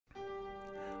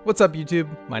What's up YouTube?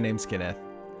 My name's Kenneth.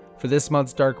 For this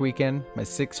month's dark weekend, my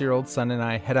 6-year-old son and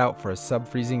I head out for a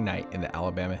sub-freezing night in the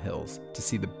Alabama hills to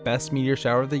see the best meteor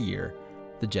shower of the year,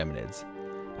 the Geminids.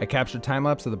 I captured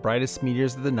time-lapse of the brightest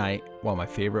meteors of the night while my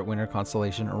favorite winter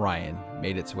constellation, Orion,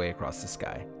 made its way across the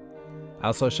sky. I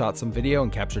also shot some video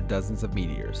and captured dozens of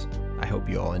meteors. I hope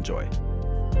you all enjoy.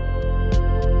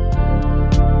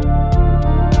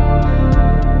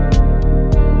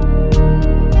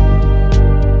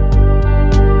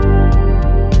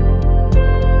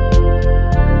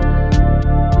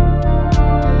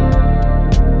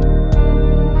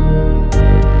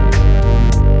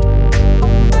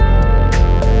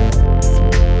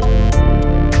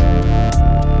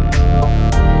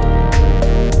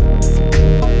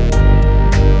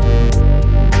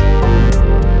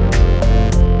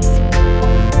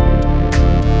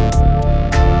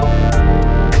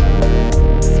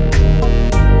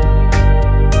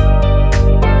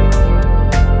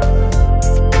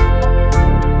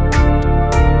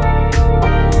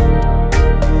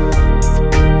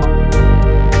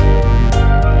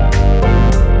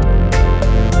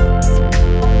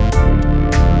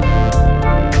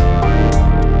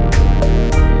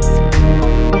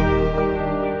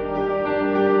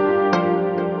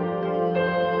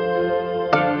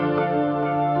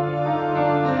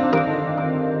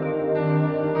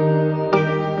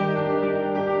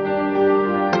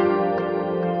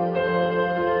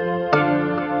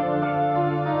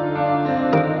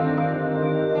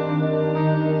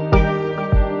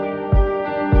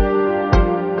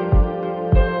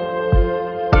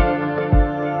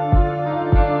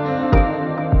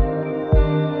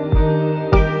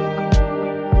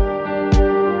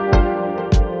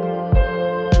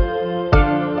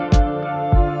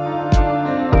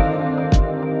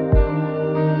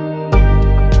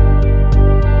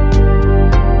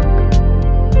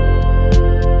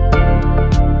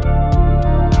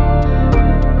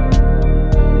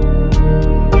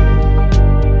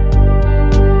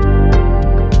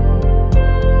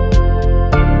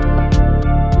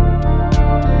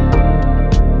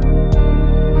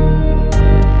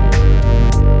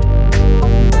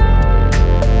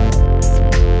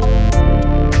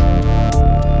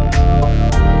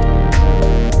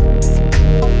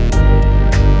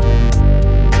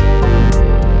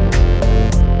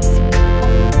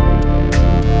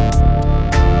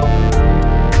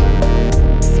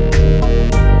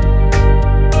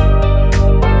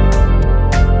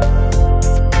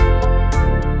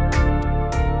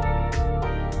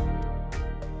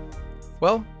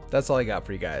 Well, that's all I got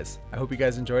for you guys. I hope you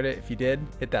guys enjoyed it. If you did,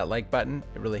 hit that like button.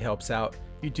 It really helps out.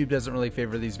 YouTube doesn't really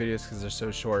favor these videos because they're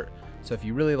so short. So if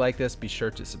you really like this, be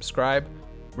sure to subscribe,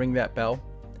 ring that bell,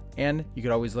 and you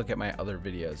could always look at my other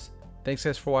videos. Thanks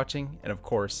guys for watching, and of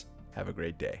course, have a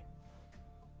great day.